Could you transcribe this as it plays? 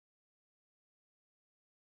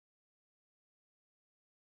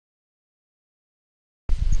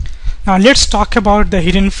Now let's talk about the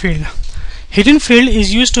hidden field. Hidden field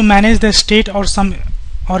is used to manage the state or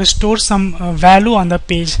store some value on the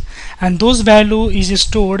page, and those value is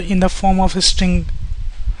stored in the form of a string.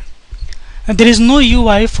 There is no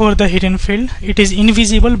UI for the hidden field. It is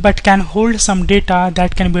invisible but can hold some data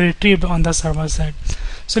that can be retrieved on the server side.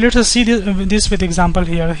 So let us see this with example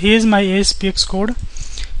here. Here is my ASPX code.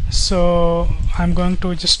 So I'm going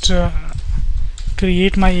to just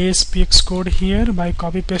create my ASPX code here by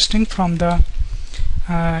copy pasting from the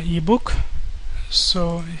ebook.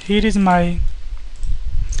 So here is my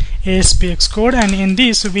ASPX code, and in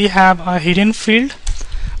this we have a hidden field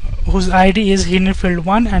whose ID is hidden field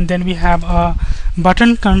 1, and then we have a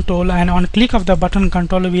button control, and on click of the button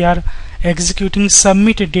control we are executing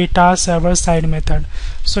submit data server side method.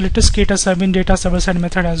 So let us create a submit data server side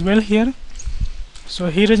method as well here. So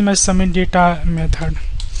here is my submit data method.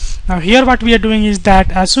 Now here what we are doing is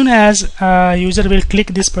that as soon as user will click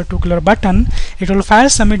this particular button, it will fire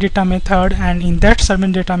submit data method, and in that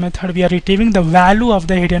submit data method we are retrieving the value of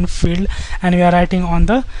the hidden field and we are writing on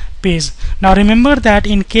the page. Now remember that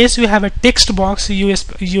in case you have a text box,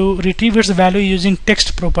 you retrieve its value using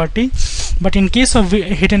text property, but in case of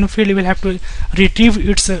hidden field you will have to retrieve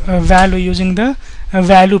its value using the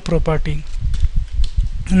value property.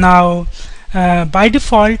 Now by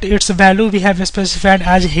default its value we have specified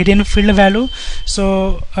as hidden field value.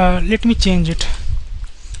 So let me change it.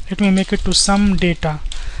 Let me make it to some data.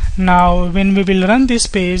 Now when we will run this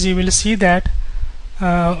page, you will see that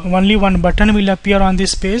only one button will appear on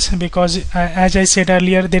this page, because as I said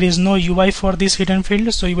earlier, there is no UI for this hidden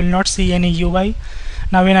field, so you will not see any UI.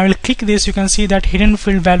 Now when I will click this, you can see that hidden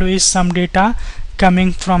field value is some data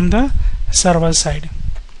coming from the server side.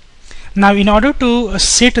 Now in order to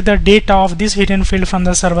set the data of this hidden field from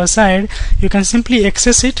the server side, you can simply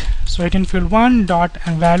access it. So hidden field 1 dot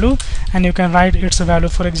and value, and you can write its value.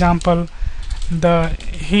 For example, the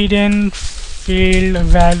hidden field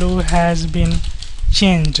value has been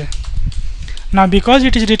changed. Now because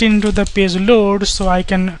it is written into the page load, so I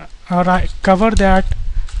can cover that.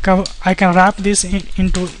 I can wrap this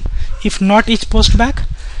into if not each post back.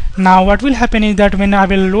 Now what will happen is that when I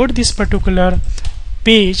will load this particular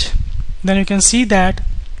page, then you can see that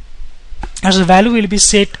as the value will be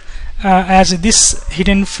set as this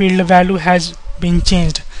hidden field value has been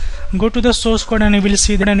changed. Go to the source code and you will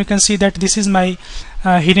see that, and you can see that this is my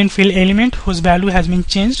hidden field element whose value has been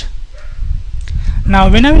changed. Now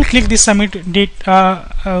when I will click this submit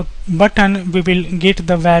data button, we will get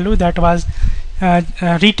the value that was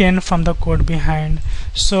written from the code behind.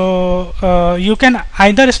 So you can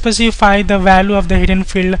either specify the value of the hidden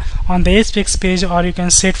field on the ASPX page, or you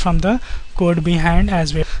can set from the code behind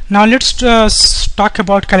as well. Now let's talk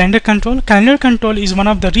about calendar control. Calendar control is one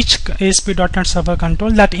of the rich ASP.NET Server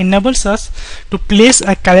control that enables us to place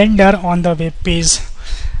a calendar on the web page.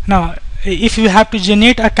 Now if you have to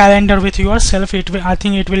generate a calendar with yourself, I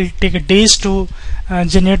think it will take days to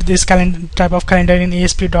generate this type of calendar in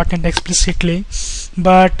ASP.NET explicitly.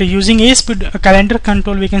 But using ASP calendar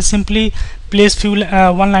control, we can simply place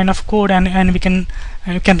one line of code, and we can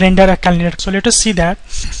render a calendar. So let us see that.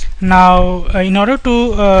 Now in order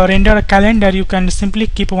to render a calendar, you can simply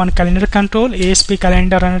keep one calendar control, ASP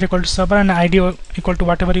calendar runner equal to server, and ID equal to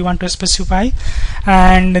whatever you want to specify,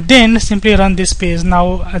 and then simply run this page.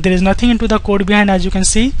 Now there is nothing into the code behind, as you can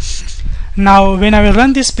see. Now when I will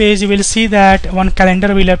run this page, you will see that one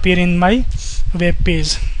calendar will appear in my web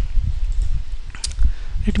page.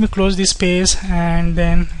 Let me close this page and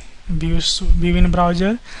then view in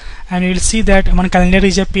browser, and you will see that one calendar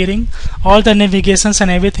is appearing. All the navigations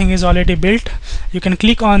and everything is already built. You can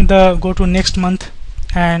click on the go to next month,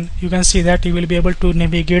 and you can see that you will be able to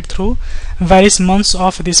navigate through various months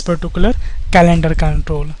of this particular calendar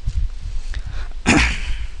control.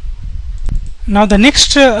 Now the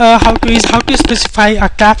next how to specify a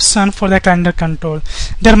caption for the calendar control.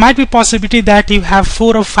 There might be possibility that you have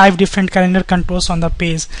 4 or 5 different calendar controls on the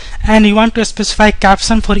page, and you want to specify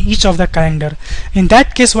caption for each of the calendar. In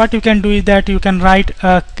that case, what you can do is that you can write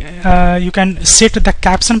you can set the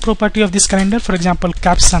caption property of this calendar. For example,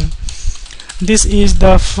 caption, this is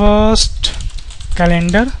the first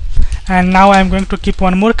calendar, and now I am going to keep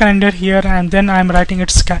one more calendar here, and then I am writing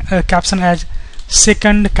its caption as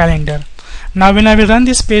second calendar. Now when I will run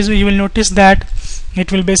this page, you will notice that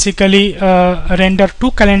it will basically render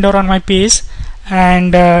 2 calendar on my page,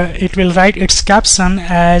 and it will write its caption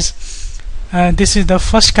as this is the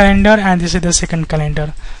first calendar and this is the second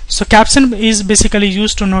calendar. So caption is basically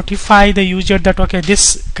used to notify the user that okay,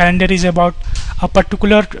 this calendar is about a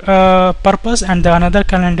particular purpose, and the another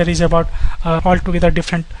calendar is about altogether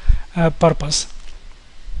different purpose.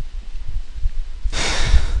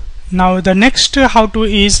 Now the next how to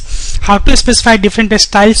is how to specify different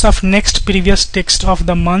styles of next previous text of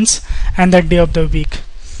the months and the day of the week.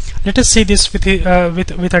 Let us see this with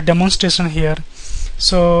a demonstration here.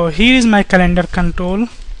 So here is my calendar control,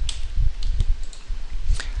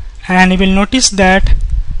 and you will notice that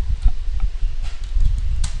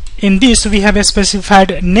in this we have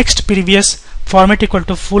specified next previous format equal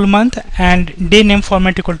to full month and day name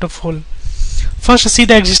format equal to full. First, see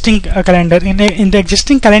the existing calendar. In the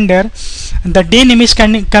existing calendar, the day name is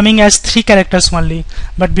coming as 3 characters only,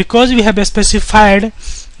 but because we have specified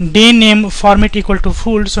day name format equal to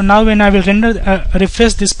full, so now when I will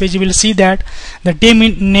refresh this page, you will see that the day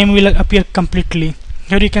name will appear completely.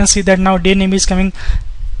 Here you can see that now day name is coming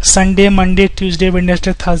Sunday, Monday, Tuesday,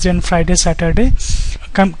 Wednesday, Thursday and Friday, Saturday.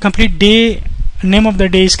 Complete day name of the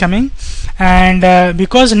day is coming, and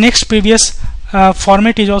because next previous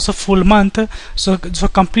format is also full month, so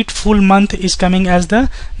complete full month is coming as the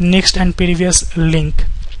next and previous link.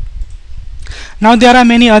 Now there are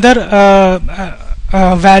many other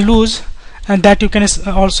values that you can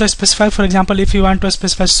also specify. For example, if you want to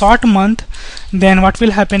specify short month, then what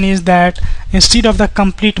will happen is that instead of the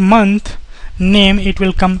complete month name, it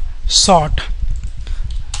will come short.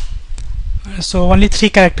 So only 3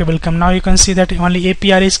 character will come. Now you can see that only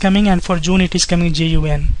APR is coming, and for June it is coming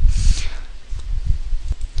JUN.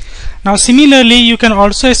 Now similarly, you can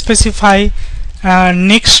also specify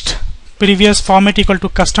next previous format equal to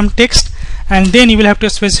custom text, and then you will have to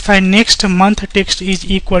specify next month text is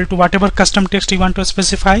equal to whatever custom text you want to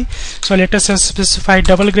specify. So let us specify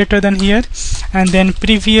double greater than here, and then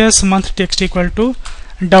previous month text equal to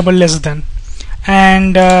double less than.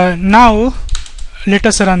 And now let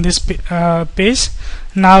us run this page.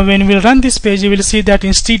 Now when we run this page, you will see that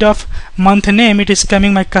instead of month name, it is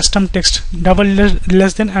coming my custom text double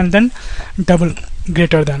less than and then double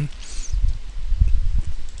greater than.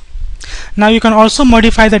 Now you can also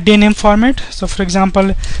modify the day name format. So for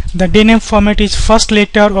example, the day name format is first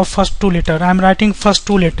letter or first 2 letter. I am writing first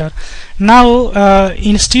 2 letter. Now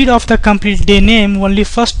instead of the complete day name, only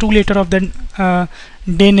first 2 letter of the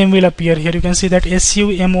day name will appear here. You can see that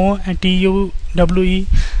SUMO and TUWE,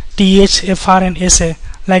 TH, FR and SA,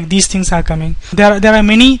 like these things are coming. There are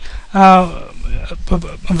many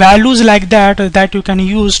values like that you can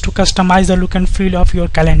use to customize the look and feel of your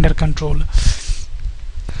calendar control.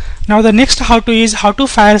 Now the next how to is how to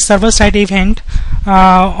fire server-side event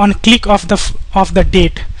on click of the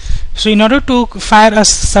date. So in order to fire a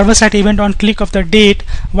server-side event on click of the date,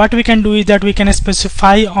 what we can do is that we can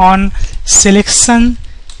specify on selection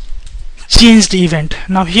changed event.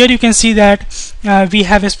 Now here you can see that we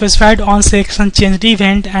have specified on selection changed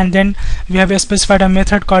event, and then we have specified a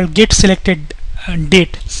method called get selected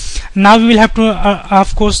date. Now we will have to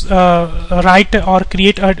of course write or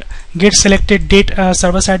create a get selected date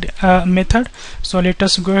server-side method. So let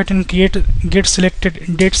us go ahead and create get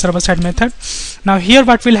selected date server-side method. Now here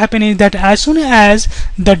what will happen is that as soon as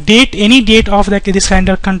the date, any date of this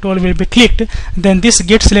calendar control will be clicked, then this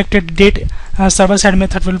get selected date server-side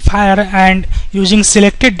method will fire, and using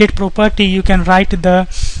selected date property you can write the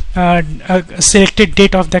selected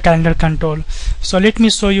date of the calendar control. So let me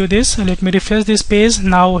show you this. Let me refresh this page.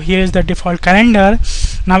 Now here is the default calendar.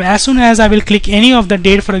 Now as soon as I will click any of the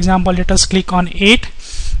date, for example let us click on 8,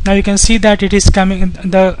 now you can see that it is coming,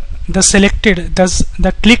 the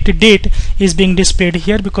clicked date is being displayed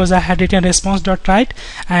here because I had written response.write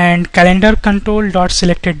and calendar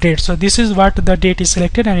control.selected date. So this is what the date is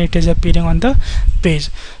selected, and it is appearing on the page.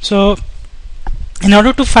 So in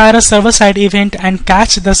order to fire a server-side event and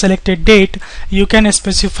catch the selected date, you can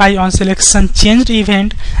specify on selection changed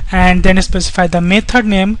event and then specify the method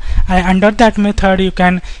name, and under that method you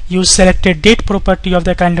can use selected date property of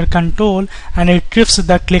the calendar control, and it retrieves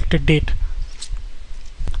the clicked date.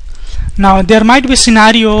 Now there might be a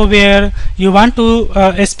scenario where you want to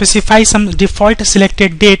specify some default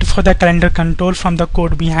selected date for the calendar control from the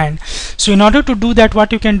code behind. So in order to do that,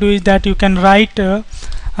 what you can do is that you can write the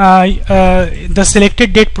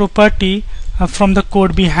selected date property from the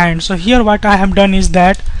code behind. So here what I have done is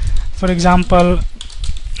that, for example,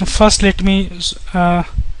 first let me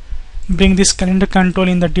bring this calendar control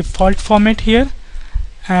in the default format here,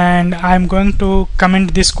 and I am going to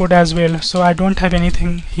comment this code as well, so I don't have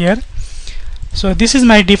anything here. So this is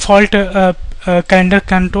my default calendar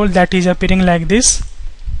control that is appearing like this.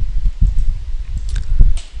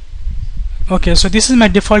 Okay, so this is my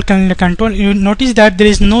default calendar control. You notice that there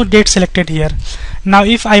is no date selected here. Now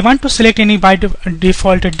if I want to select any by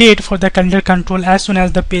default date for the calendar control as soon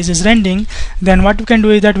as the page is rendering, then what we can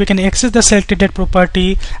do is that we can access the selected date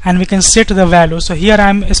property and we can set the value. So here I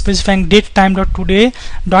am specifying date time.today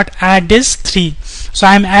add days 3. So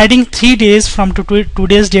I am adding 3 days from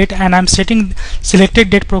today's date, and I am setting selected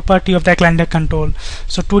date property of the calendar control.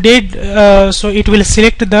 So today, so it will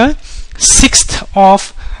select the 6th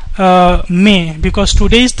of May, because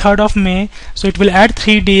today is 3rd of May, so it will add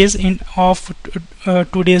 3 days of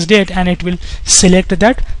today's date, and it will select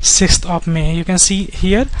that 6th of May. You can see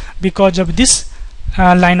here, because of this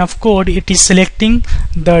line of code, it is selecting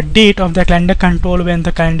the date of the calendar control when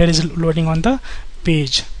the calendar is loading on the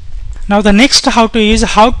page. Now the next how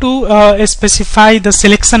to specify the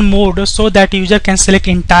selection mode so that user can select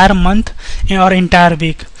entire month or entire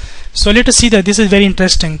week. So let us see that this is very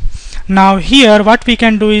interesting. Now here what we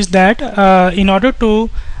can do is that in order to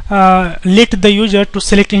let the user to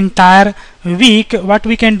select entire week, what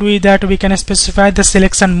we can do is that we can specify the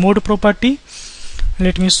selection mode property.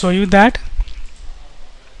 Let me show you that.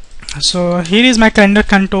 So here is my calendar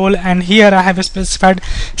control, and here I have specified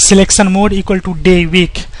selection mode equal to day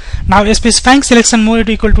week. Now specifying selection mode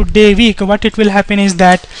equal to day week, what it will happen is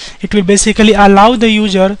that it will basically allow the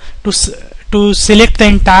user to select the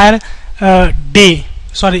entire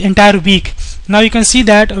entire week. Now you can see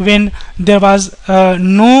that when there was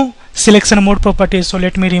no selection mode property, so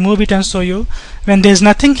let me remove it and show you. When there is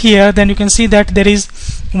nothing here, then you can see that there is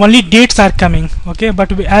only dates are coming, okay.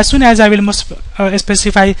 But as soon as I will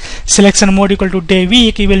specify selection mode equal to day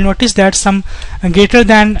week, you will notice that some greater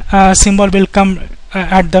than symbol will come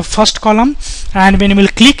at the first column, and when you will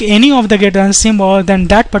click any of the greater than symbol, then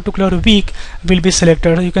that particular week will be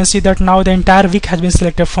selected. You can see that now the entire week has been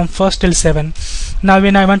selected from 1st till 7. Now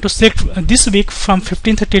when I want to select this week from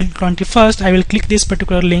 15th till 21st, I will click this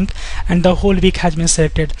particular link and the whole week has been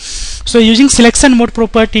selected. So using selection mode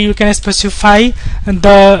property, you can specify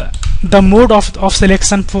the mode of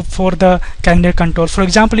selection for the calendar control. For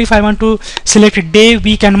example, if I want to select day,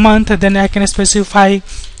 week and month, then I can specify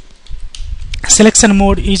selection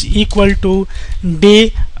mode is equal to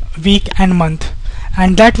day, week and month,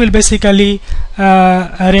 and that will basically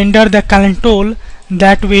render the control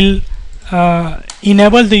that will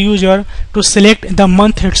enable the user to select the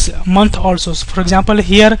month also. So for example,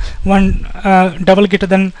 here one double greater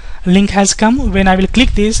than link has come. When I will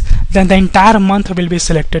click this, then the entire month will be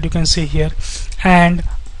selected. You can see here, and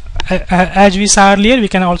as we saw earlier, we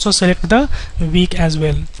can also select the week as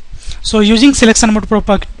well. So using selection mode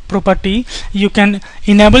property, you can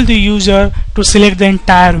enable the user to select the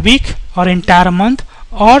entire week or entire month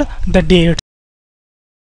or the date.